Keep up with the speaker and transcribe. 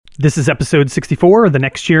This is episode 64 of the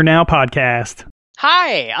Next Year Now podcast.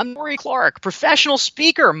 Hi, I'm Rory Clark, professional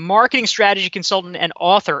speaker, marketing strategy consultant, and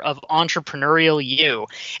author of Entrepreneurial You.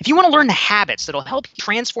 If you want to learn the habits that'll help you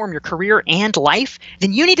transform your career and life,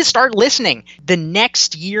 then you need to start listening. The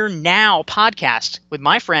Next Year Now podcast with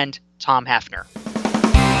my friend, Tom Hefner.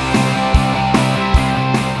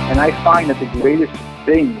 And I find that the greatest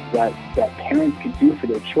thing that parents can do for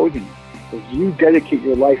their children is you dedicate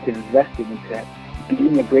your life to investing into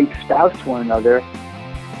being a great spouse to one another.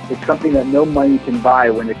 It's something that no money can buy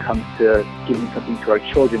when it comes to giving something to our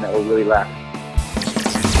children that will really last.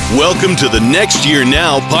 Welcome to the Next Year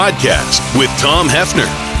Now podcast with Tom Hefner.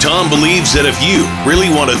 Tom believes that if you really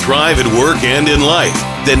want to thrive at work and in life,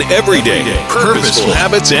 then everyday, purposeful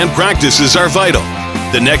habits and practices are vital.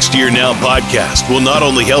 The Next Year Now podcast will not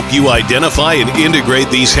only help you identify and integrate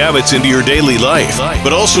these habits into your daily life,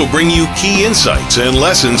 but also bring you key insights and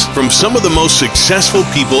lessons from some of the most successful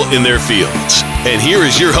people in their fields. And here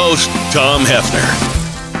is your host, Tom Hefner.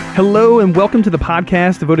 Hello and welcome to the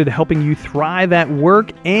podcast devoted to helping you thrive at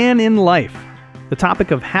work and in life. The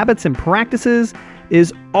topic of habits and practices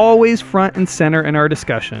is always front and center in our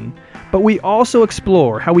discussion, but we also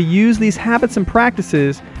explore how we use these habits and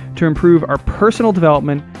practices to improve our personal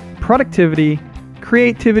development, productivity,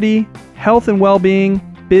 creativity, health and well-being,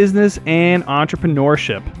 business, and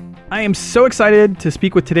entrepreneurship. I am so excited to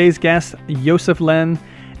speak with today's guest, Yosef Lynn,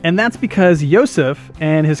 and that's because Yosef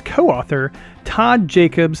and his co-author, Todd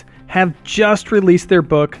Jacobs, have just released their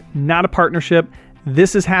book, Not a Partnership,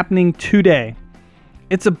 This is Happening Today.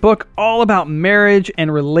 It's a book all about marriage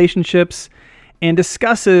and relationships and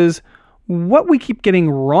discusses what we keep getting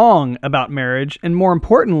wrong about marriage, and more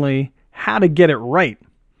importantly, how to get it right.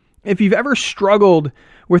 If you've ever struggled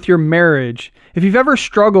with your marriage, if you've ever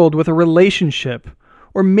struggled with a relationship,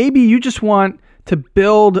 or maybe you just want to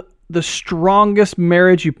build the strongest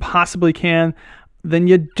marriage you possibly can, then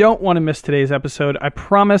you don't want to miss today's episode. I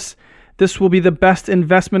promise this will be the best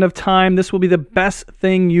investment of time. This will be the best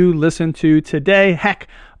thing you listen to today, heck,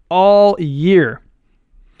 all year.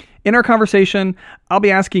 In our conversation, I'll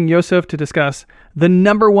be asking Yosef to discuss the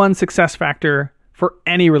number one success factor for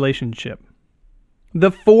any relationship,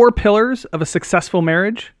 the 4 pillars of a successful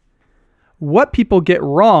marriage, what people get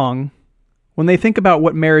wrong when they think about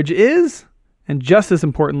what marriage is, and just as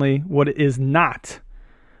importantly, what it is not,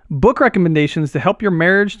 book recommendations to help your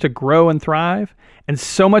marriage to grow and thrive, and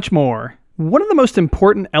so much more. One of the most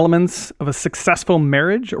important elements of a successful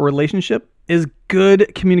marriage or relationship is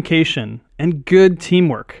good communication and good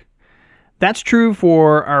teamwork. That's true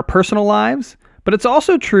for our personal lives, but it's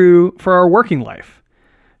also true for our working life.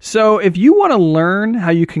 So if you want to learn how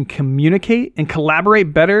you can communicate and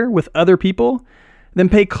collaborate better with other people, then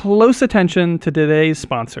pay close attention to today's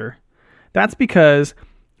sponsor. That's because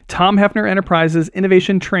Tom Hefner Enterprises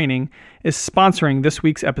Innovation Training is sponsoring this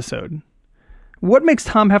week's episode. What makes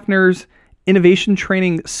Tom Hefner's innovation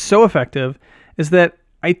training so effective is that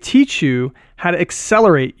I teach you how to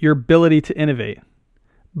accelerate your ability to innovate.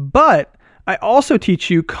 But I also teach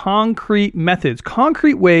you concrete methods,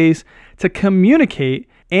 concrete ways to communicate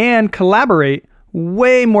and collaborate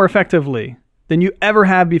way more effectively than you ever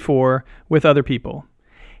have before with other people.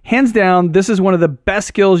 Hands down, this is one of the best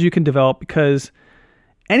skills you can develop because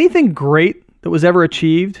anything great that was ever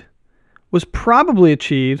achieved was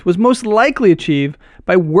most likely achieved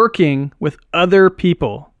by working with other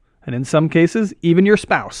people, and in some cases, even your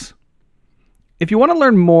spouse. If you want to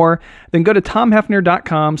learn more, then go to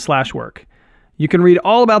tomhefner.com/work. You can read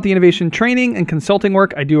all about the innovation training and consulting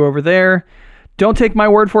work I do over there. Don't take my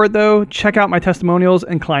word for it, though. Check out my testimonials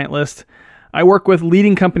and client list. I work with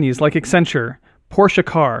leading companies like Accenture, Porsche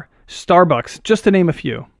Car, Starbucks, just to name a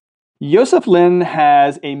few. Yosef Lynn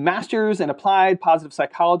has a master's in applied positive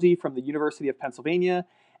psychology from the University of Pennsylvania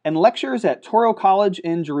and lectures at Touro College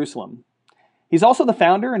in Jerusalem. He's also the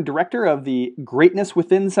founder and director of the Greatness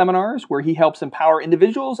Within seminars, where he helps empower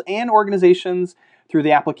individuals and organizations through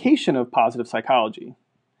the application of positive psychology.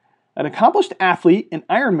 An accomplished athlete and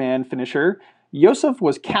Ironman finisher, Yosef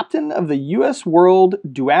was captain of the U.S. World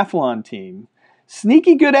Duathlon team.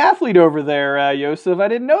 Sneaky good athlete over there, Yosef. I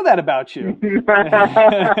didn't know that about you.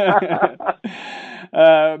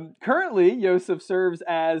 Currently, Yosef serves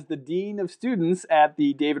as the Dean of Students at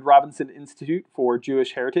the David Robinson Institute for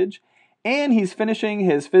Jewish Heritage, and he's finishing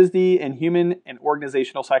his PhD in Human and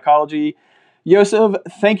Organizational Psychology. Yosef,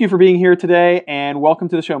 thank you for being here today, and welcome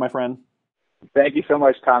to the show, my friend. Thank you so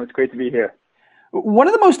much, Tom. It's great to be here. One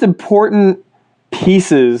of the most important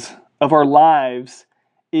pieces of our lives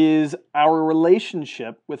is our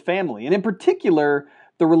relationship with family, and in particular,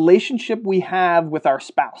 the relationship we have with our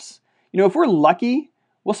spouse. You know, if we're lucky,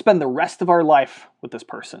 we'll spend the rest of our life with this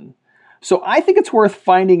person. So I think it's worth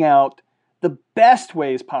finding out the best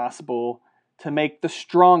ways possible to make the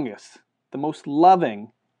strongest, the most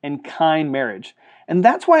loving, and kind marriage. And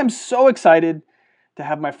that's why I'm so excited to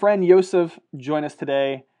have my friend Yosef join us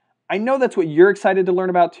today. I know that's what you're excited to learn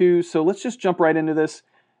about too, so let's just jump right into this.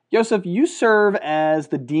 Yosef, you serve as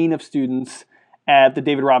the Dean of Students at the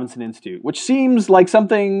David Robinson Institute, which seems like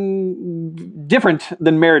something different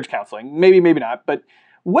than marriage counseling. Maybe not. But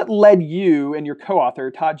what led you and your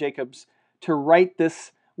co-author, Todd Jacobs, to write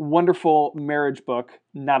this wonderful marriage book,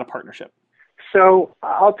 Not a Partnership? So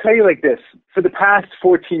I'll tell you like this. For the past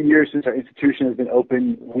 14 years since our institution has been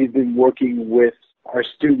open, we've been working with our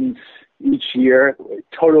students each year,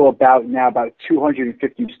 total about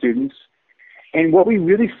 250 students. And what we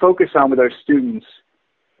really focus on with our students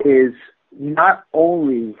is not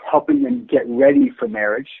only helping them get ready for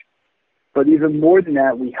marriage, but even more than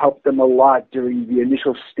that, we help them a lot during the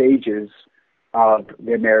initial stages of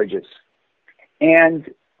their marriages. And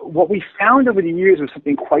what we found over the years was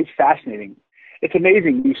something quite fascinating. It's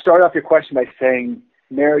amazing. You start off your question by saying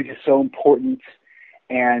marriage is so important.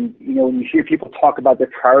 And, when you hear people talk about their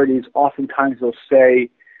priorities, oftentimes they'll say,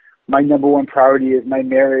 my number one priority is my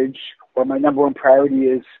marriage, or my number one priority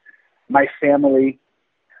is my family.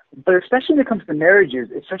 But especially when it comes to marriages,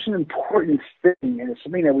 it's such an important thing, and it's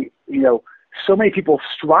something that we, so many people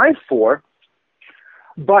strive for.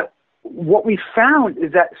 But what we found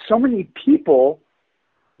is that so many people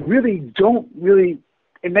don't really,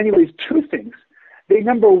 in many ways, two things.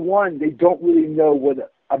 Number one, they don't really know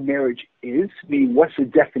what a marriage is. I mean, what's the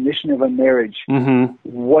definition of a marriage? Mm-hmm.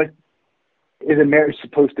 What is a marriage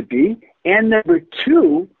supposed to be? And number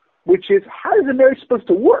two, which is, how is a marriage supposed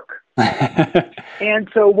to work? And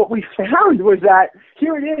so what we found was that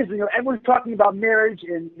here it is, everyone's talking about marriage,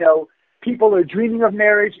 and, people are dreaming of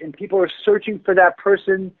marriage, and people are searching for that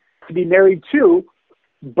person to be married to.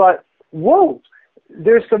 But, whoa,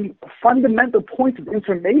 there's some fundamental points of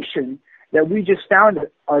information that we just found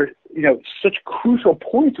are, such crucial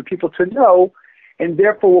points for people to know. And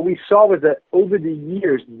therefore, what we saw was that over the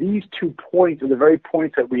years, these 2 points are the very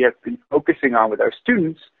points that we have been focusing on with our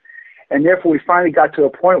students. And therefore, we finally got to a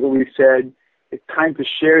point where we said, it's time to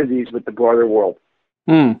share these with the broader world.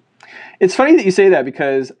 It's funny that you say that,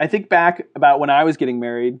 because I think back about when I was getting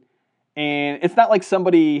married, and it's not like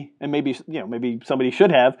somebody, and maybe somebody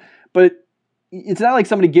should have, but it's not like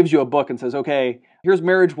somebody gives you a book and says, okay, here's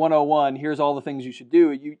marriage 101, here's all the things you should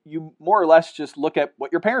do. You more or less just look at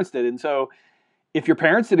what your parents did. And so if your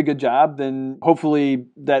parents did a good job, then hopefully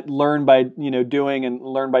that learn by doing and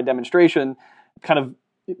learn by demonstration kind of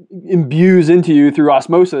imbues into you through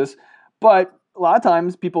osmosis. But a lot of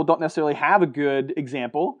times people don't necessarily have a good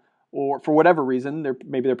example, or for whatever reason,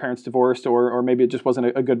 maybe their parents divorced, or maybe it just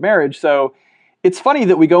wasn't a good marriage. So it's funny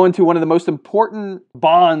that we go into one of the most important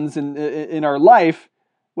bonds in our life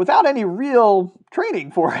without any real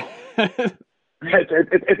training for it.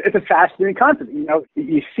 It's a fascinating concept.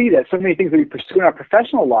 You see that so many things that we pursue in our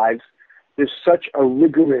professional lives, there's such a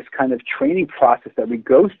rigorous kind of training process that we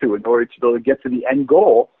go through in order to be able to get to the end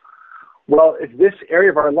goal. Well, if this area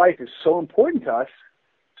of our life is so important to us,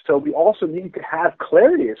 so we also need to have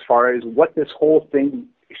clarity as far as what this whole thing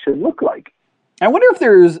should look like. I wonder if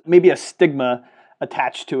there's maybe a stigma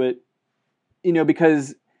attached to it,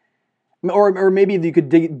 because, or maybe you could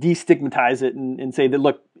destigmatize it and say that,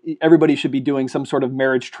 look, everybody should be doing some sort of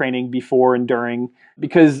marriage training before and during,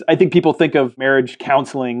 because I think people think of marriage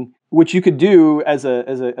counseling, which you could do as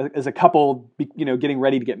a couple, getting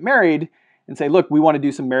ready to get married, and say, look, we want to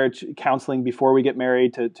do some marriage counseling before we get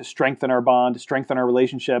married to strengthen our bond, to strengthen our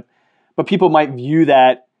relationship. But people might view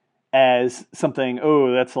that as something,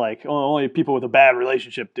 that's like only people with a bad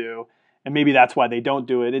relationship do. And maybe that's why they don't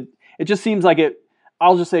do it. It just seems like it,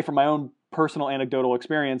 I'll just say from my own personal anecdotal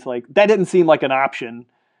experience, like that didn't seem like an option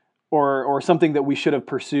or something that we should have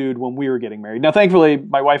pursued when we were getting married. Now, thankfully,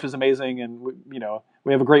 my wife is amazing and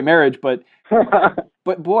we have a great marriage, but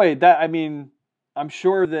boy, I'm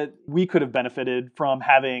sure that we could have benefited from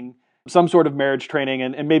having some sort of marriage training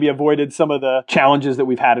and maybe avoided some of the challenges that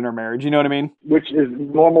we've had in our marriage. You know what I mean? Which is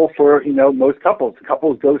normal for, most couples.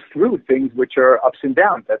 Couples go through things which are ups and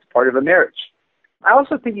downs. That's part of a marriage. I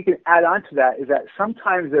also think you can add on to that is that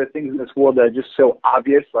sometimes there are things in this world that are just so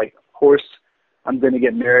obvious, like, of course, I'm going to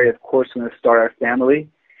get married. Of course, I'm going to start our family.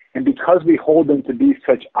 And because we hold them to be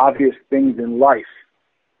such obvious things in life,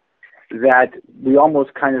 that we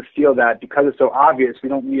almost kind of feel that because it's so obvious, we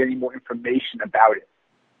don't need any more information about it.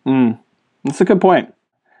 That's a good point.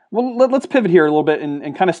 Well, let's pivot here a little bit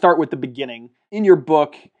and kind of start with the beginning. In your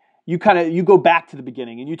book, you go back to the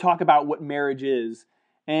beginning and you talk about what marriage is.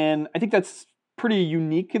 And I think that's pretty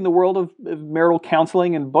unique in the world of marital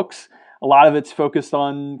counseling and books. A lot of it's focused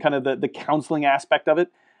on kind of the counseling aspect of it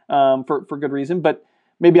for good reason. But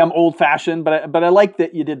maybe I'm old-fashioned, but I like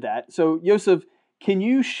that you did that. So, Yosef, can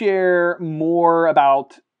you share more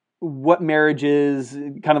about what marriage is,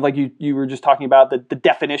 kind of like you were just talking about, the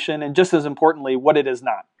definition, and just as importantly, what it is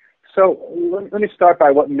not? So let me start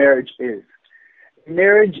by what marriage is.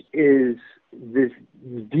 Marriage is this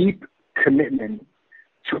deep commitment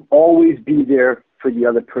to always be there for the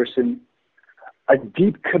other person, a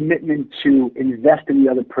deep commitment to invest in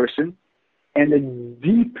the other person, and a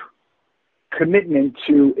deep commitment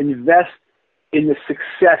to invest in the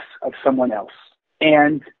success of someone else.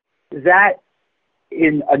 And that,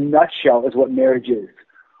 in a nutshell, is what marriage is.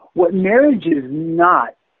 What marriage is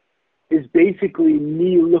not is basically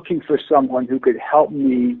me looking for someone who could help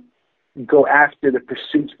me go after the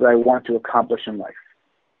pursuits that I want to accomplish in life.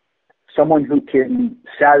 Someone who can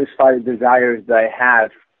satisfy the desires that I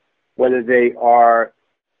have, whether they are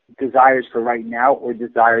desires for right now or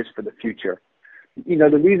desires for the future. You know,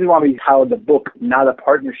 the reason why we titled the book Not a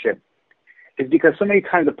Partnership is because so many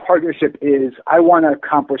times the partnership is, I want to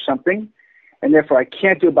accomplish something, and therefore I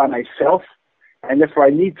can't do it by myself, and therefore I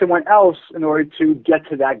need someone else in order to get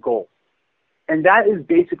to that goal. And that is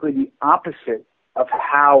basically the opposite of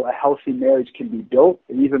how a healthy marriage can be built,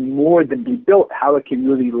 and even more than be built, how it can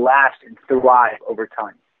really last and thrive over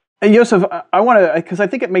time. And Yosef, I want to, because I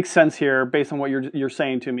think it makes sense here based on what you're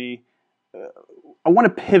saying to me. I want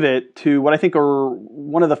to pivot to what I think are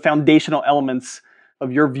one of the foundational elements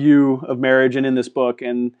of your view of marriage and in this book.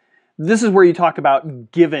 And this is where you talk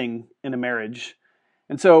about giving in a marriage.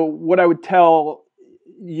 And so what I would tell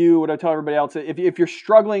you, what I tell everybody else, if you're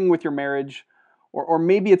struggling with your marriage, or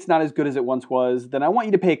maybe it's not as good as it once was, then I want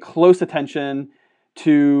you to pay close attention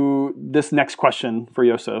to this next question for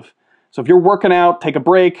Yosef. So if you're working out, take a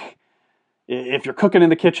break. If you're cooking in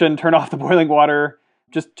the kitchen, turn off the boiling water.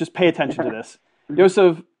 Just pay attention to this.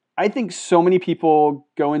 Yosef, I think so many people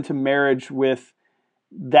go into marriage with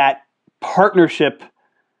that partnership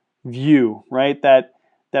view, right? That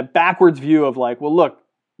backwards view of like, well, look,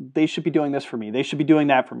 they should be doing this for me. They should be doing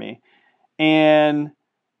that for me. And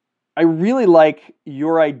I really like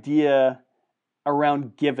your idea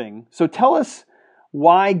around giving. So tell us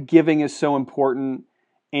why giving is so important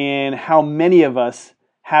and how many of us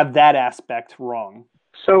have that aspect wrong.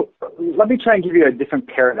 So let me try and give you a different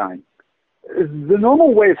paradigm. The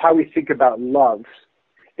normal way of how we think about love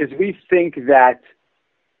is we think that,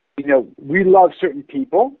 you know, we love certain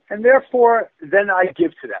people and therefore then I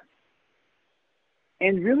give to them.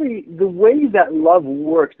 And really the way that love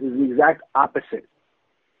works is the exact opposite.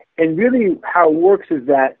 And really how it works is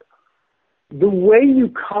that the way you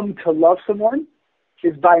come to love someone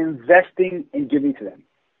is by investing and giving to them.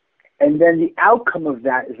 And then the outcome of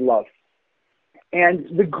that is love. And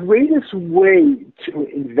the greatest way to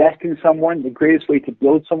invest in someone, the greatest way to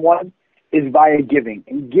build someone is via giving.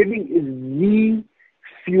 And giving is the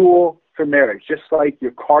fuel for marriage. Just like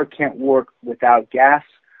your car can't work without gas,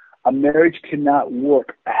 a marriage cannot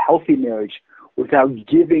work, a healthy marriage, without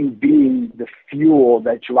giving being the fuel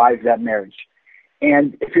that drives that marriage.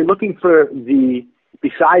 And if you're looking for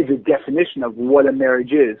besides the definition of what a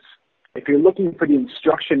marriage is, if you're looking for the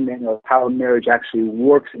instruction manual of how a marriage actually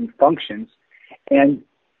works and functions, and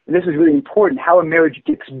this is really important, how a marriage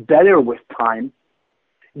gets better with time,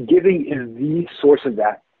 giving is the source of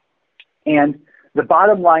that. And the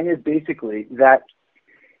bottom line is basically that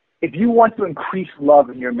if you want to increase love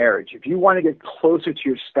in your marriage, if you want to get closer to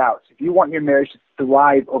your spouse, if you want your marriage to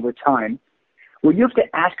thrive over time, what you have to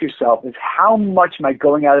ask yourself is, how much am I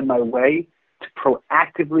going out of my way to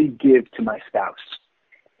proactively give to my spouse?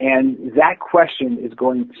 And that question is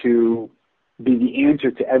going to be the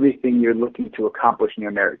answer to everything you're looking to accomplish in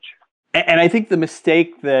your marriage. And I think the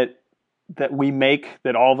mistake that we make,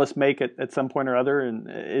 that all of us make at some point or other,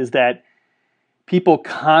 is that people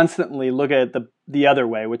constantly look at it the other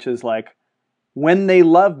way, which is like, when they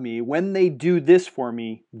love me, when they do this for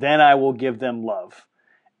me, then I will give them love.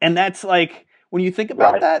 And that's like, when you think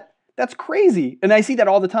about that, that's crazy. And I see that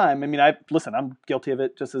all the time. I mean, I'm guilty of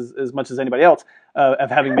it just as much as anybody else, of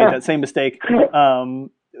having made that same mistake.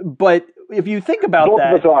 But if you think about both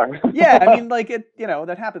that, of us are. yeah, I mean, like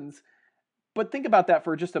that happens. But think about that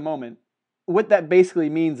for just a moment. What that basically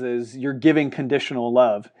means is you're giving conditional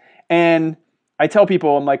love. And I tell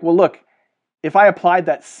people, I'm like, well, look, if I applied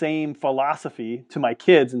that same philosophy to my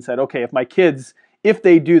kids and said, okay, if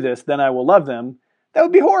they do this, then I will love them, that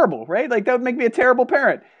would be horrible, right? Like, that would make me a terrible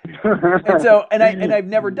parent. And I've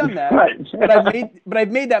never done that. Right. But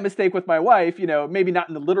I've made that mistake with my wife, maybe not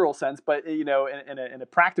in the literal sense, but in a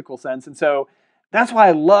practical sense. And so That's why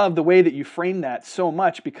I love the way that you frame that so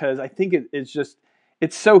much, because I think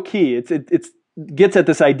it's so key. It gets at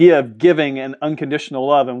this idea of giving and unconditional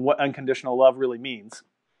love and what unconditional love really means.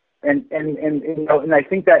 And I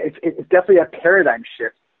think that it's definitely a paradigm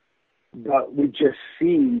shift. But we just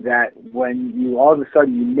see that when you all of a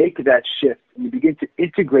sudden you make that shift and you begin to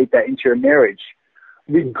integrate that into your marriage,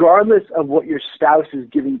 regardless of what your spouse is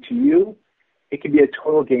giving to you, it can be a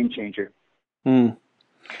total game changer.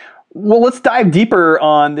 Well, let's dive deeper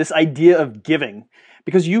on this idea of giving,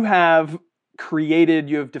 because you have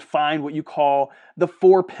defined what you call the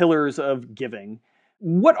 4 pillars of giving.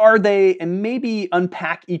 What are they? And maybe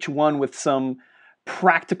unpack each one with some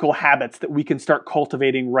practical habits that we can start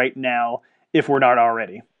cultivating right now if we're not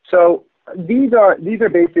already. So these are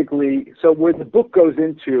basically, so where the book goes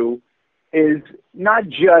into is not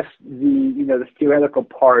just the theoretical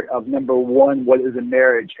part of number 1, what is a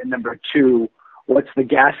marriage, and number 2, what's the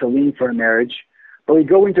gasoline for a marriage, but we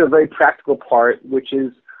go into a very practical part, which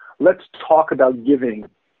is let's talk about giving.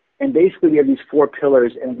 And basically we have these 4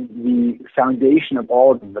 pillars, and the foundation of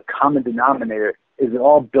all of them, the common denominator, is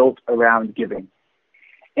all built around giving.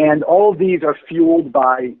 And all of these are fueled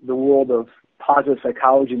by the world of positive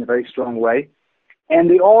psychology in a very strong way. And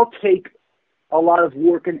they all take a lot of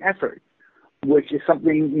work and effort, which is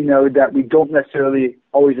something, that we don't necessarily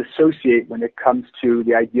always associate when it comes to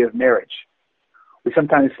the idea of marriage. We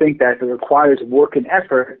sometimes think that if it requires work and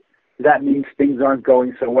effort, that means things aren't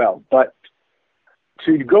going so well. But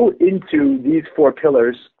to go into these 4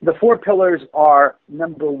 pillars, the 4 pillars are,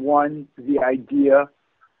 number 1, the idea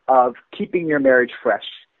of keeping your marriage fresh.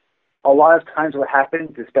 A lot of times what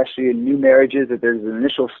happens, especially in new marriages, that there's an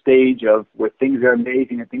initial stage of where things are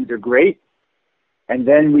amazing and things are great, and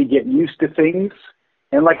then we get used to things.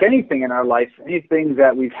 And like anything in our life, anything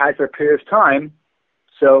that we've had for a period of time,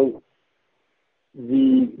 so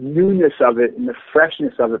the newness of it and the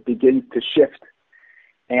freshness of it begins to shift.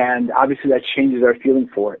 And obviously that changes our feeling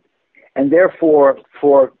for it. And therefore,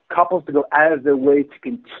 for couples to go out of their way to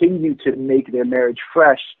continue to make their marriage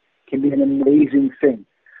fresh can be an amazing thing.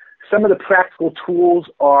 Some of the practical tools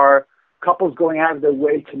are couples going out of their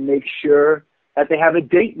way to make sure that they have a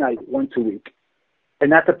date night once a week.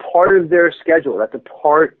 And that's a part of their schedule. That's a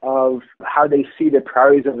part of how they see their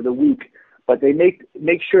priorities over the week. But they make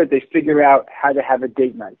sure that they figure out how to have a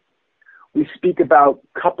date night. We speak about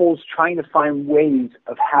couples trying to find ways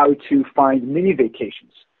of how to find mini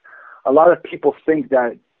vacations. A lot of people think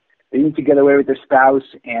that they need to get away with their spouse,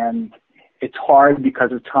 and it's hard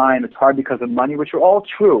because of time, it's hard because of money, which are all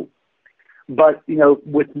true. But,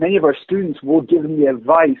 with many of our students, we'll give them the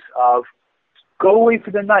advice of go away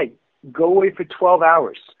for the night, go away for 12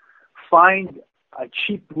 hours, find a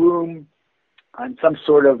cheap room on some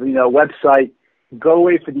sort of, website, go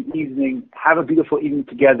away for the evening, have a beautiful evening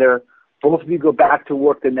together, both of you go back to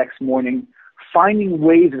work the next morning. Finding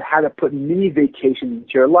ways of how to put mini vacations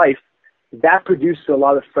into your life, that produces a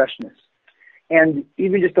lot of freshness. And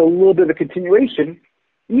even just a little bit of a continuation,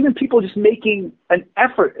 even people just making an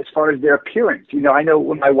effort as far as their appearance. I know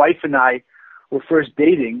when my wife and I were first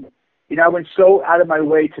dating, I went so out of my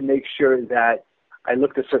way to make sure that I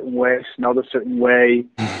looked a certain way, smelled a certain way.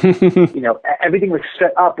 Everything was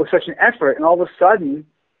set up with such an effort, and all of a sudden,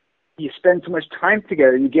 you spend so much time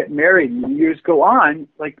together, you get married, and years go on,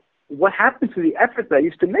 like, what happened to the effort that I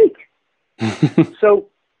used to make? So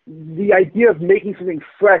the idea of making something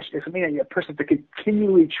fresh is something that a person to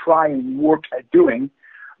continually try and work at doing.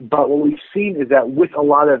 But what we've seen is that with a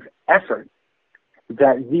lot of effort,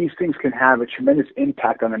 that these things can have a tremendous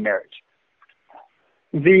impact on a marriage.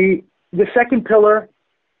 The second pillar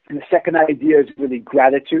and the second idea is really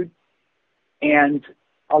gratitude. And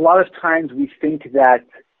a lot of times we think that,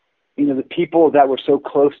 the people that we're so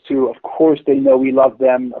close to, of course they know we love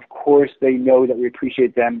them. Of course they know that we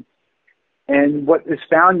appreciate them. And what is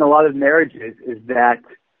found in a lot of marriages is that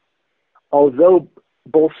although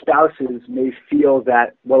both spouses may feel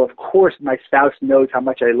that, well, of course my spouse knows how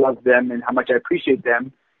much I love them and how much I appreciate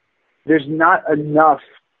them, there's not enough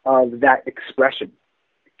of that expression.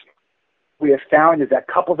 We have found is that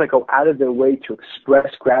couples that go out of their way to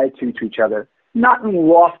express gratitude to each other, not in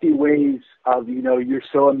lofty ways of, you're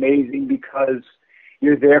so amazing because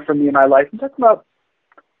you're there for me in my life. I'm talking about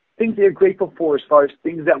things that you're grateful for as far as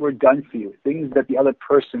things that were done for you, things that the other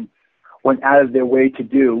person went out of their way to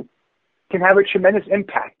do, can have a tremendous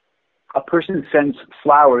impact. A person sends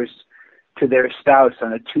flowers to their spouse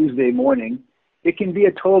on a Tuesday morning, it can be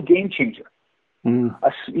a total game changer.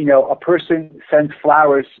 A person sends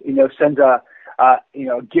flowers, sends a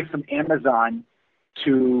gift from Amazon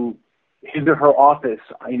to his or her office,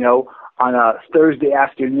 on a Thursday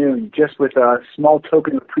afternoon just with a small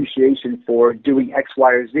token of appreciation for doing X,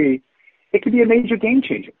 Y, or Z, it can be a major game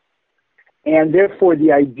changer. And therefore,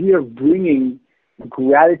 the idea of bringing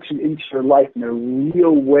gratitude into your life in a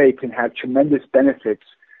real way can have tremendous benefits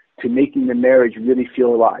to making the marriage really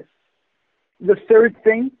feel alive. The third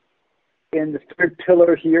thing, and the third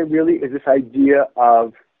pillar here really, is this idea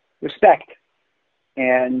of respect.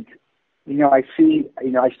 And I see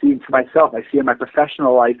for myself, I see in my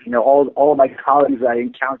professional life, all of my colleagues I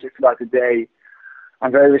encounter throughout the day,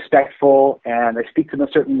 I'm very respectful and I speak to them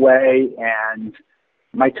a certain way and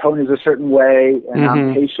my tone is a certain way and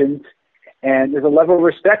I'm patient. And there's a level of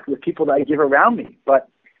respect with people that I give around me. But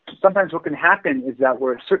sometimes what can happen is that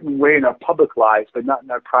we're a certain way in our public lives, but not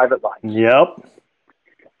in our private lives. Yep.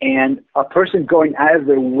 And a person going out of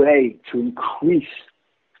their way to increase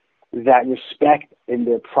that respect in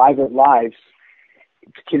their private lives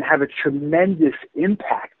can have a tremendous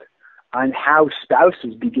impact on how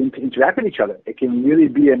spouses begin to interact with each other. It can really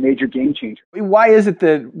be a major game changer. Why is it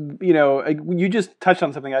that, you just touched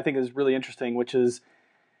on something I think is really interesting, which is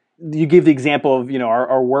you gave the example of,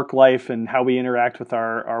 our work life and how we interact with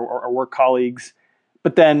our work colleagues,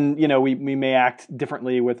 but then, we may act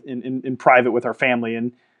differently in private with our family.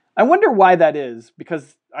 And I wonder why that is,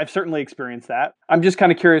 because I've certainly experienced that. I'm just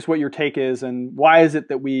kind of curious what your take is, and why is it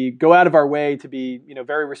that we go out of our way to be,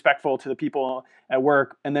 very respectful to the people at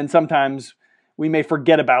work, and then sometimes we may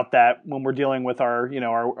forget about that when we're dealing with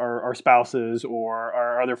our spouses or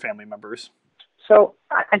our other family members. So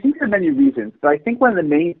I think there are many reasons, but I think one of the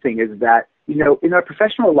main things is that, in our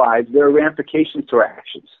professional lives, there are ramifications to our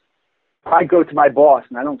actions. If I go to my boss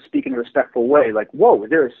and I don't speak in a respectful way, like, whoa,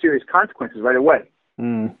 there are serious consequences right away.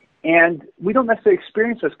 And we don't necessarily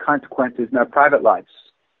experience those consequences in our private lives.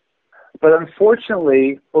 But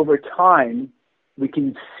unfortunately, over time, we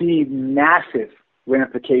can see massive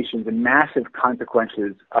ramifications and massive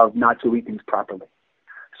consequences of not doing things properly.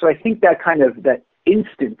 So I think that that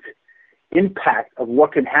instant impact of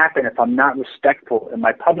what can happen if I'm not respectful in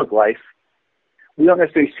my public life, we don't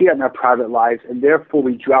necessarily see it in our private lives, and therefore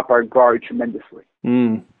we drop our guard tremendously.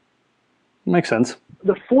 Makes sense.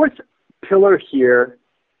 The fourth pillar here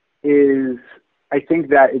is, I think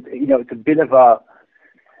that it's a bit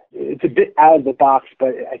out of the box, but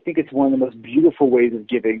I think it's one of the most beautiful ways of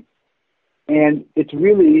giving. And it's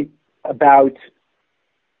really about,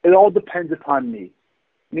 it all depends upon me,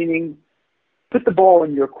 meaning put the ball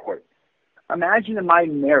in your court. Imagine in my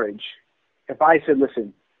marriage, if I said,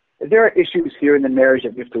 listen, there are issues here in the marriage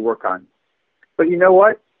that we have to work on. But you know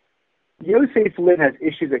what? Yosef Lynn has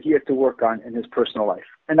issues that he has to work on in his personal life.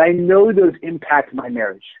 And I know those impact my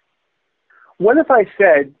marriage. What if I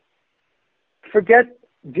said, forget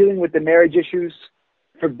dealing with the marriage issues,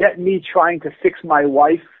 forget me trying to fix my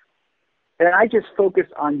wife, and I just focus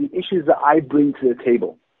on the issues that I bring to the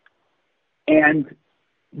table. And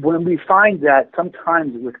when we find that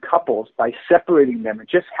sometimes with couples, by separating them and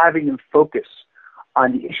just having them focus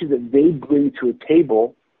on the issues that they bring to a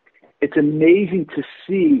table, it's amazing to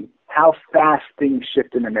see how fast things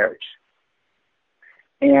shift in a marriage.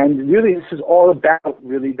 And really, this is all about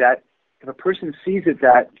really that if a person sees it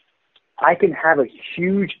that I can have a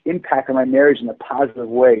huge impact on my marriage in a positive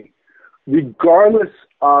way, regardless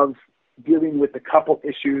of dealing with the couple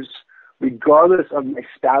issues, regardless of my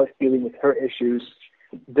spouse dealing with her issues,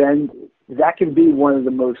 then that can be one of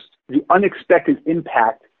the unexpected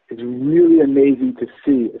impact is really amazing to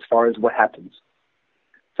see as far as what happens.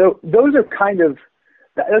 So those are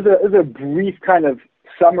those are a brief kind of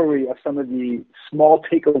summary of some of the small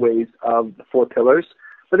takeaways of the four pillars.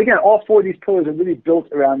 But again, all four of these pillars are really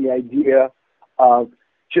built around the idea of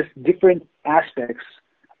just different aspects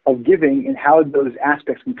of giving and how those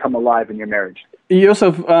aspects can come alive in your marriage.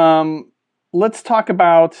 Yosef, let's talk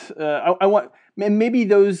about, I want, maybe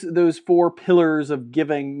those four pillars of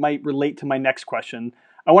giving might relate to my next question.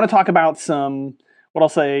 I want to talk about some, what I'll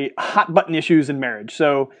say, hot button issues in marriage.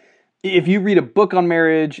 So if you read a book on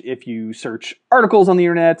marriage, if you search articles on the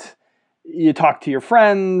internet, you talk to your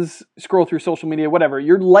friends, scroll through social media, whatever,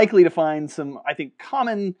 you're likely to find some, I think,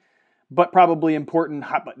 common but probably important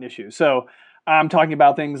hot button issues. So I'm talking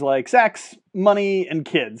about things like sex, money, and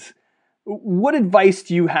kids. What advice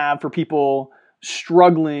do you have for people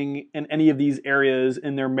struggling in any of these areas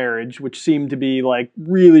in their marriage, which seem to be like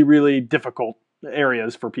really, really difficult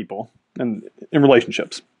areas for people and in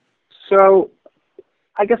relationships? So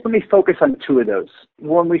I guess let me focus on two of those.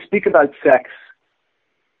 When we speak about sex,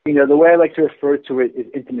 the way I like to refer to it is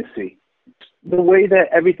intimacy. The way that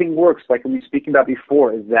everything works, like we were speaking about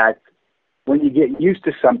before, is that when you get used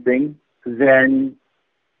to something, then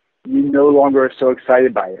you no longer are so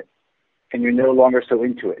excited by it, and you're no longer so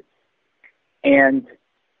into it. And,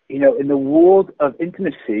 in the world of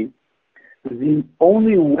intimacy, the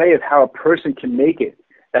only way of how a person can make it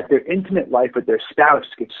that their intimate life with their spouse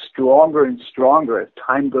gets stronger and stronger as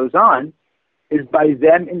time goes on is by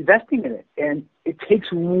them investing in it. And it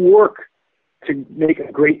takes work to make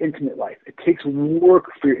a great intimate life. It takes work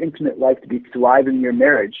for your intimate life to be thriving in your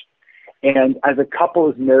marriage. And as a couple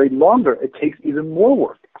is married longer, it takes even more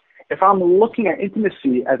work. If I'm looking at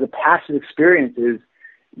intimacy as a passive experience,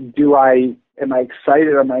 am I excited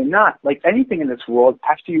or am I not? Like anything in this world,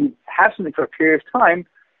 after you have something for a period of time,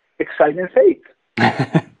 excitement fades.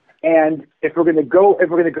 And if we're going to go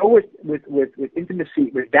with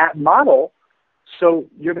intimacy with that model, so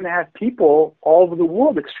you're going to have people all over the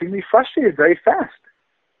world extremely frustrated very fast.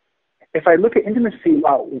 If I look at intimacy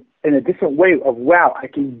in a different way of, wow, I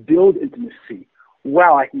can build intimacy.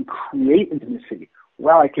 Wow, I can create intimacy.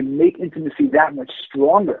 Wow, I can make intimacy that much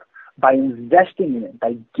stronger by investing in it,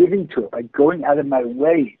 by giving to it, by going out of my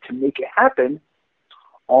way to make it happen,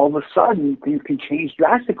 all of a sudden things can change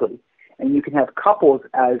drastically. And you can have couples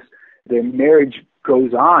as their marriage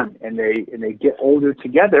goes on and they get older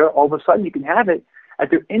together, all of a sudden you can have it that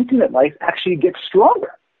their intimate life actually gets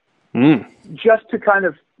stronger. Just to kind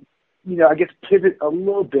of, I guess pivot a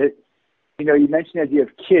little bit, you mentioned the idea of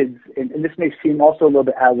kids, and this may seem also a little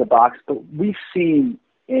bit out of the box, but we've seen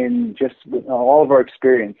in just all of our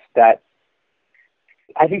experience that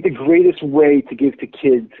I think the greatest way to give to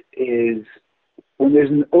kids is when there's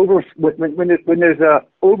when there's a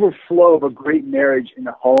overflow of a great marriage in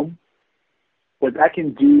the home. What that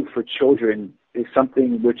can do for children is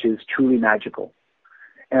something which is truly magical.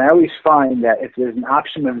 And I always find that if there's an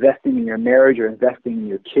option of investing in your marriage or investing in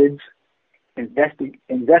your kids, invest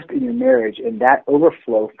in your marriage, and that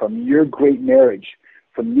overflow from your great marriage,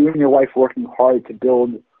 from you and your wife working hard to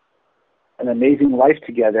build an amazing life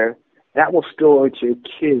together, that will spill over to your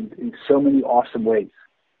kids in so many awesome ways.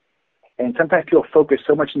 And sometimes people focus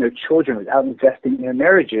so much on their children without investing in their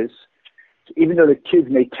marriages. So even though the kids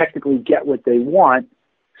may technically get what they want,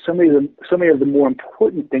 so many of the more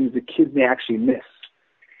important things the kids may actually miss.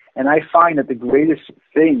 And I find that the greatest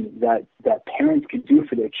thing that parents can do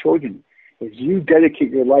for their children is you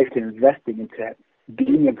dedicate your life to investing into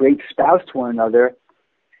being a great spouse to one another.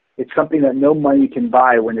 It's something that no money can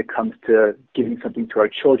buy when it comes to giving something to our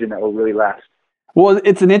children that will really last. Well,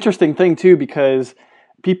 it's an interesting thing too, because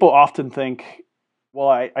people often think, well,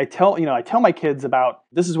 I tell my kids about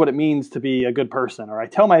this is what it means to be a good person, or I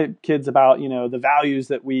tell my kids about, the values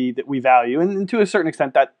that we value. And to a certain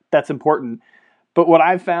extent that's important. But what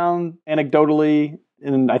I've found anecdotally,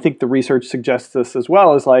 and I think the research suggests this as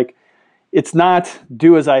well, is like, it's not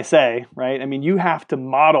do as I say, right? I mean, you have to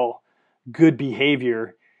model good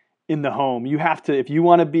behavior in the home. You have to, if you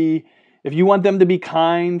want them to be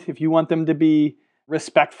kind, if you want them to be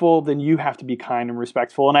respectful, then you have to be kind and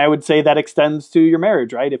respectful. And I would say that extends to your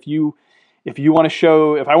marriage, right? If I want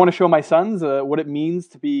to show my sons what it means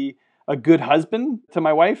to be a good husband to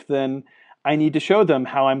my wife, then I need to show them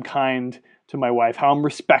how I'm kind to my wife, how I'm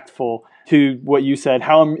respectful to what you said,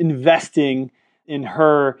 how I'm investing in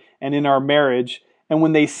her and in our marriage. And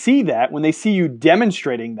when they see that, when they see you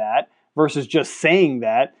demonstrating that versus just saying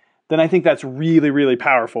that, then I think that's really, really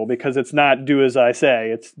powerful, because it's not do as I say,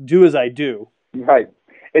 it's do as I do. Right.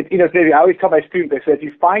 Maybe I always tell my students, I say, if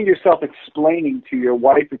you find yourself explaining to your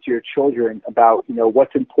wife or to your children about,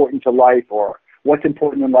 what's important to life, or what's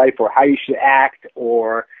important in life, or how you should act,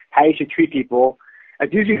 or how you should treat people,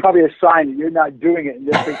 it's usually probably a sign that you're not doing it and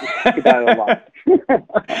they're thinking to speak about it a lot.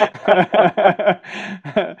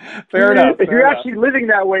 Fair enough. If you're actually living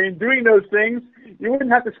that way and doing those things, you wouldn't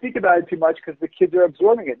have to speak about it too much because the kids are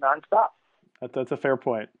absorbing it nonstop. That's a fair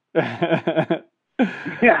point.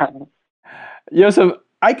 Yeah. Yosef,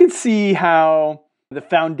 I could see how the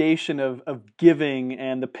foundation of giving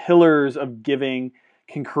and the pillars of giving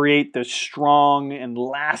can create this strong and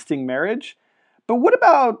lasting marriage. But what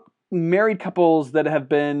about married couples that have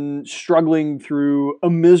been struggling through a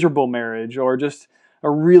miserable marriage or just a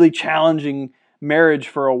really challenging marriage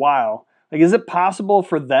for a while? Like, is it possible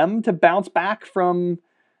for them to bounce back from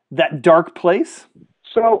that dark place?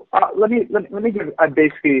 So let me give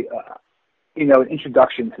basically an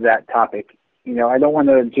introduction to that topic. I don't want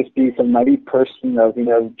to just be some naive person of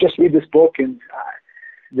just read this book and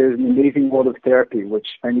there's an amazing world of therapy which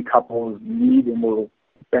many couples need and will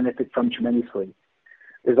benefit from tremendously.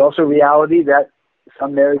 There's also reality that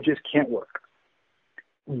some marriages can't work.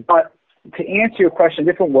 But to answer your question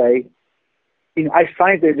a different way, I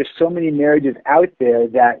find there's just so many marriages out there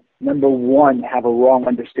that, number one, have a wrong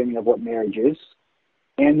understanding of what marriage is,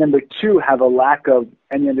 and number two, have a lack of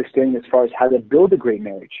any understanding as far as how to build a great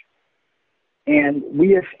marriage. And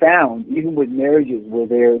we have found, even with marriages where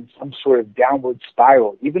they're in some sort of downward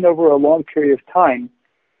spiral, even over a long period of time,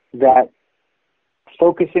 that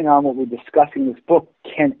focusing on what we're discussing in this book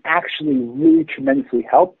can actually really tremendously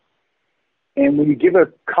help. And when you give a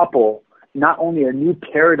couple not only a new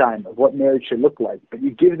paradigm of what marriage should look like, but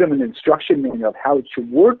you give them an instruction manual of how it should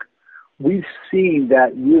work, we've seen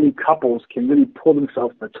that really couples can really pull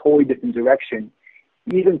themselves in a totally different direction,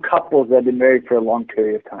 even couples that have been married for a long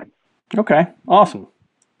period of time. Okay, awesome.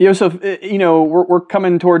 Yosef, we're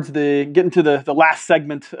coming towards getting to the last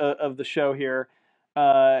segment of the show here.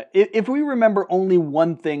 If we remember only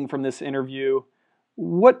one thing from this interview,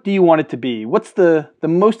 what do you want it to be? What's the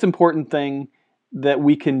most important thing that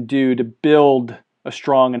we can do to build a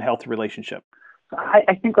strong and healthy relationship?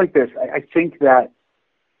 I think like this. I think that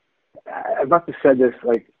I must have said this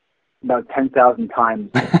like about 10,000 times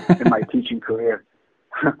in my teaching career.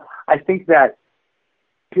 I think that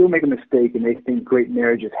people make a mistake and they think great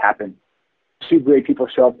marriages happen. Two great people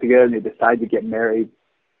show up together and they decide to get married,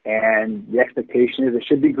 and the expectation is it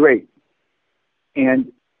should be great.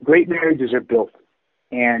 And great marriages are built.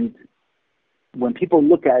 And when people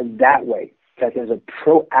look at it that way, that there's a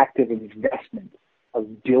proactive investment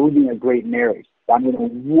of building a great marriage, I'm going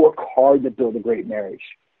to work hard to build a great marriage,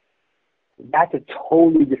 that's a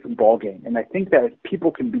totally different ballgame. And I think that if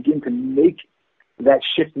people can begin to make that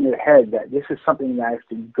shift in their head, that this is something that I have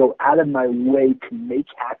to go out of my way to make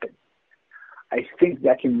happen, I think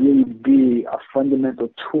that can really be a fundamental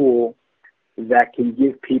tool that can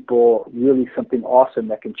give people really something awesome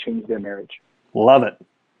that can change their marriage. Love it.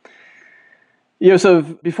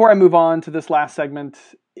 Yosef, before I move on to this last segment,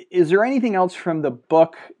 is there anything else from the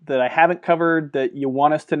book that I haven't covered that you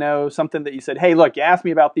want us to know? Something that you said, hey, look, you asked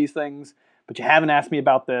me about these things, but you haven't asked me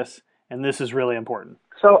about this, and this is really important.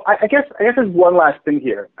 So I guess there's one last thing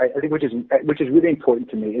here, I think, which is really important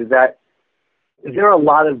to me, is that there are a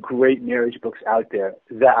lot of great marriage books out there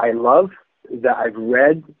that I love, that I've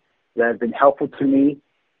read, that have been helpful to me,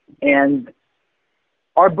 and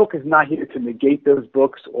our book is not here to negate those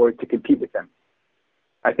books or to compete with them.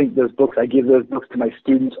 I think I give those books to my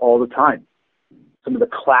students all the time. Some of the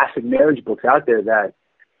classic marriage books out there that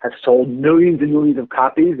have sold millions and millions of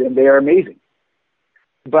copies, and they are amazing.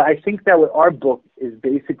 But I think that what our book is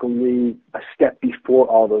basically a step before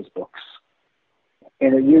all those books.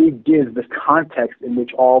 And it really gives the context in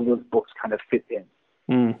which all those books kind of fit in.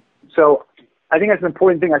 Mm. So I think that's an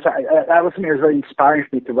important thing. That was something that was very inspiring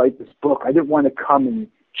for me to write this book. I didn't want to come and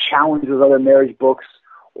challenge those other marriage books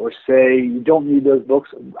or say you don't need those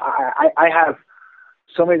books. I have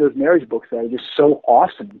so many of those marriage books that are just so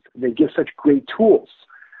awesome. They give such great tools.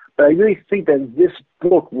 But I really think that this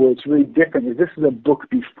book, where it's really different, is this is a book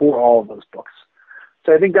before all of those books.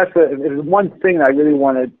 So I think that's one thing that I really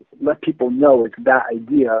want to let people know, is that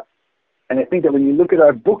idea. And I think that when you look at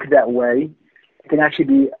our book that way, it can actually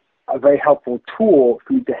be a very helpful tool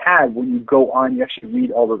for you to have when you go on, you actually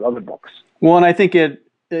read all those other books. Well, and I think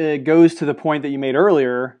it goes to the point that you made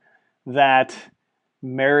earlier that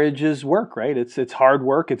marriage is work, right? It's hard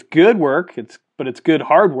work. It's good work. But it's good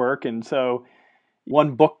hard work. And so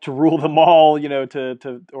one book to rule them all,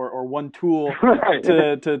 or one tool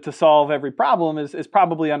to solve every problem is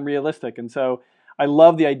probably unrealistic. And so I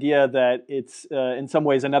love the idea that it's in some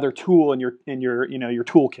ways another tool in your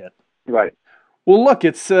toolkit. Right. Well, look,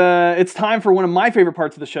 it's time for one of my favorite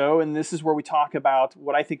parts of the show, and this is where we talk about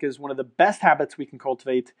what I think is one of the best habits we can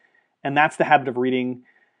cultivate, and that's the habit of reading.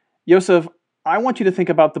 Yosef, I want you to think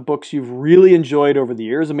about the books you've really enjoyed over the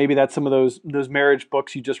years, and maybe that's some of those marriage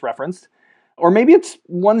books you just referenced. Or maybe it's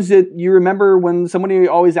ones that you remember when somebody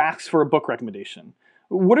always asks for a book recommendation.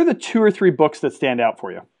 What are the 2 or 3 books that stand out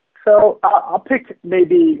for you? So I'll pick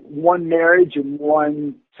maybe one marriage and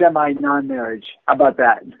one semi-non-marriage. How about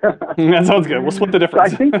that? That sounds good. We'll split the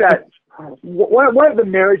difference. So I think that one of the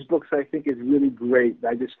marriage books I think is really great, that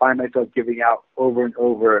I just find myself giving out over and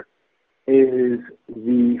over, is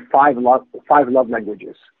the Five Love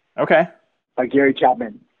Languages. Okay. By Gary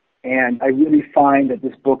Chapman. And I really find that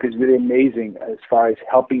this book is really amazing as far as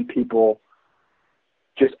helping people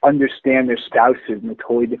just understand their spouses in a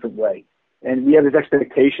totally different way. And we have this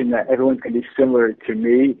expectation that everyone's going to be similar to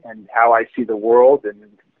me and how I see the world and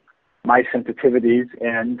my sensitivities.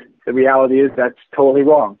 And the reality is that's totally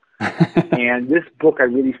wrong. And this book I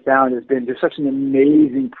really found has been just such an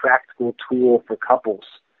amazing practical tool for couples.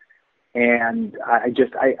 And I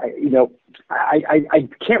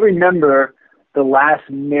can't remember the last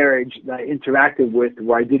marriage that I interacted with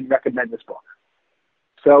where I didn't recommend this book.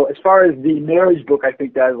 So as far as the marriage book, I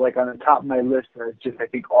think that is like on the top of my list. That's just, I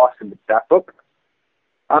think, awesome. It's that book.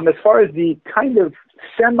 As far as the kind of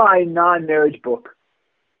semi-non-marriage book,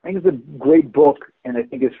 I think it's a great book, and I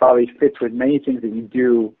think it probably fits with many things that you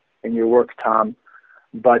do in your work, Tom.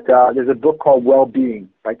 But there's a book called Well-Being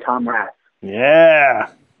by Tom Rath. Yeah.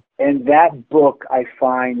 And that book, I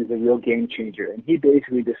find, is a real game changer. And he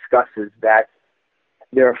basically discusses that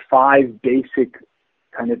there are 5 basic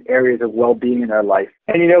kind of areas of well-being in our life.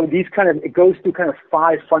 And, it goes through kind of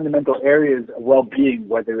 5 fundamental areas of well-being,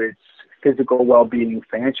 whether it's physical well-being,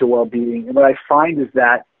 financial well-being. And what I find is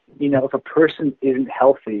that, if a person isn't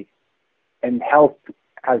healthy, and health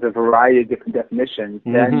has a variety of different definitions,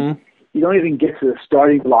 then you don't even get to the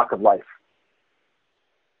starting block of life.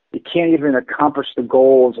 You can't even accomplish the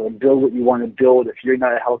goals or build what you want to build if you're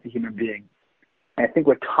not a healthy human being. And I think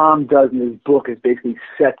what Tom does in his book is basically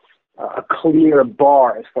sets a clear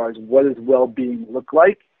bar as far as what does well-being look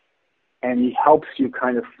like, and he helps you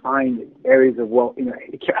kind of find areas of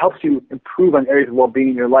it helps you improve on areas of well-being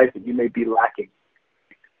in your life that you may be lacking.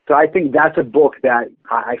 So I think that's a book that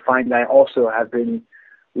I find that I also have been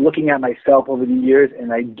looking at myself over the years,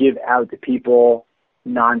 and I give out to people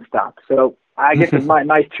nonstop. So I guess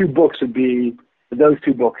my 2 books would be those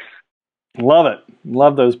 2 books. Love it.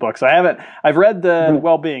 Love those books. I've read the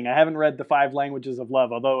Well-Being. I haven't read the 5 Languages of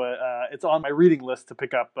Love, although it's on my reading list to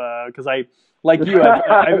pick up because like you,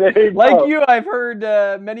 I've heard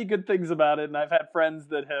many good things about it, and I've had friends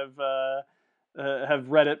that have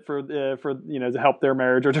read it for to help their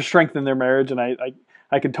marriage or to strengthen their marriage, and I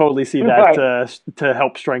could totally see that to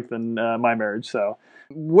help strengthen my marriage. So,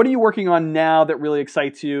 what are you working on now that really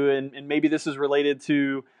excites you? And maybe this is related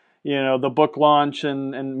to the book launch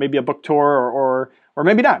and maybe a book tour or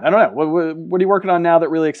maybe not. I don't know. What are you working on now that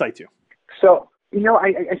really excites you? So,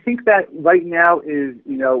 I think that right now is,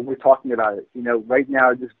 we're talking about it. Right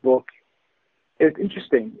now this book, it's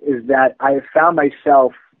interesting, is that I have found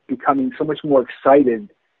myself becoming so much more excited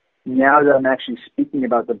now that I'm actually speaking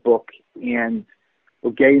about the book and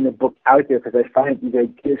we're getting the book out there, because I find these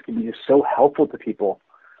ideas can be just so helpful to people.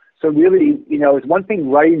 So really, it's one thing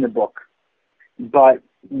writing the book, but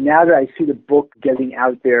now that I see the book getting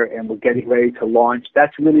out there and we're getting ready to launch,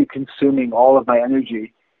 that's really consuming all of my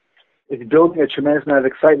energy. It's building a tremendous amount of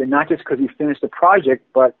excitement, not just because we finished the project,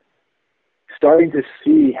 but starting to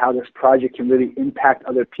see how this project can really impact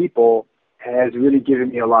other people has really given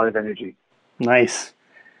me a lot of energy. Nice.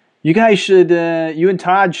 You guys should, you and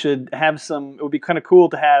Todd should have it would be kind of cool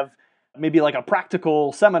to have maybe like a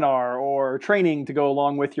practical seminar or training to go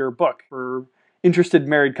along with your book for interested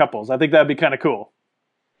married couples. I think that'd be kind of cool.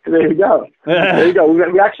 There you go. There you go.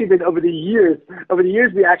 We've actually been, over the years,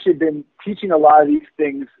 we actually been teaching a lot of these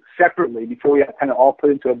things separately before we kind of all put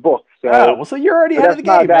into a book. So, so you're already ahead of the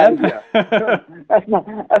game, man. That's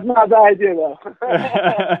not a bad idea, though.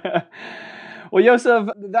 Well, Yosef,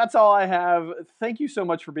 that's all I have. Thank you so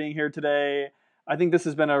much for being here today. I think this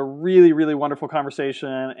has been a really, really wonderful conversation,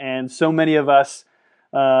 and so many of us,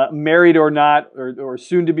 married or not, or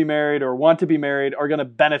soon to be married or want to be married, are going to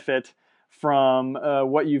benefit from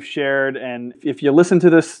what you've shared. And if you listened to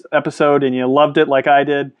this episode and you loved it like I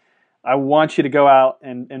did, I want you to go out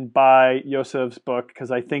and buy Yosef's book, because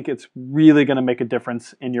I think it's really going to make a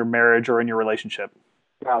difference in your marriage or in your relationship.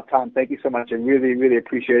 Wow, Tom, thank you so much. I really, really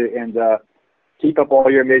appreciate it. And keep up all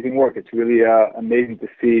your amazing work. It's really amazing to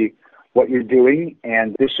see what you're doing,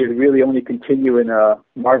 and this should really only continue in a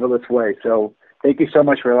marvelous way. So thank you so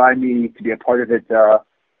much for allowing me to be a part of it.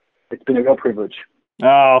 It's been a real privilege.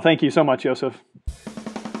 Oh, thank you so much, Yosef.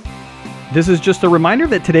 This is just a reminder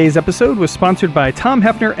that today's episode was sponsored by Tom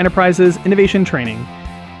Hefner Enterprises Innovation Training.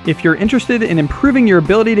 If you're interested in improving your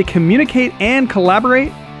ability to communicate and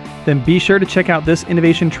collaborate, then be sure to check out this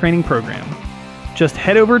innovation training program. Just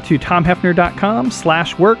head over to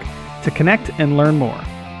tomhefner.com/work to connect and learn more.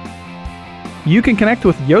 You can connect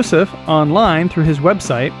with Yosef online through his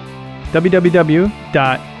website,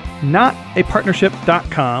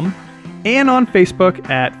 www.notapartnership.com, and on Facebook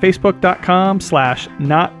at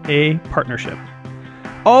facebook.com/notapartnership.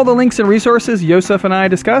 All the links and resources Yosef and I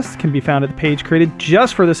discussed can be found at the page created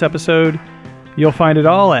just for this episode. You'll find it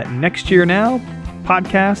all at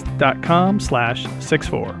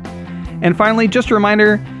nextyearnowpodcast.com/64. And finally, just a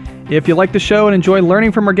reminder, if you like the show and enjoy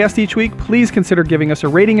learning from our guests each week, please consider giving us a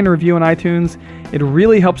rating and a review on iTunes. It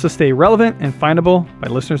really helps us stay relevant and findable by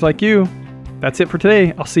listeners like you. That's it for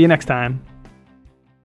today. I'll see you next time.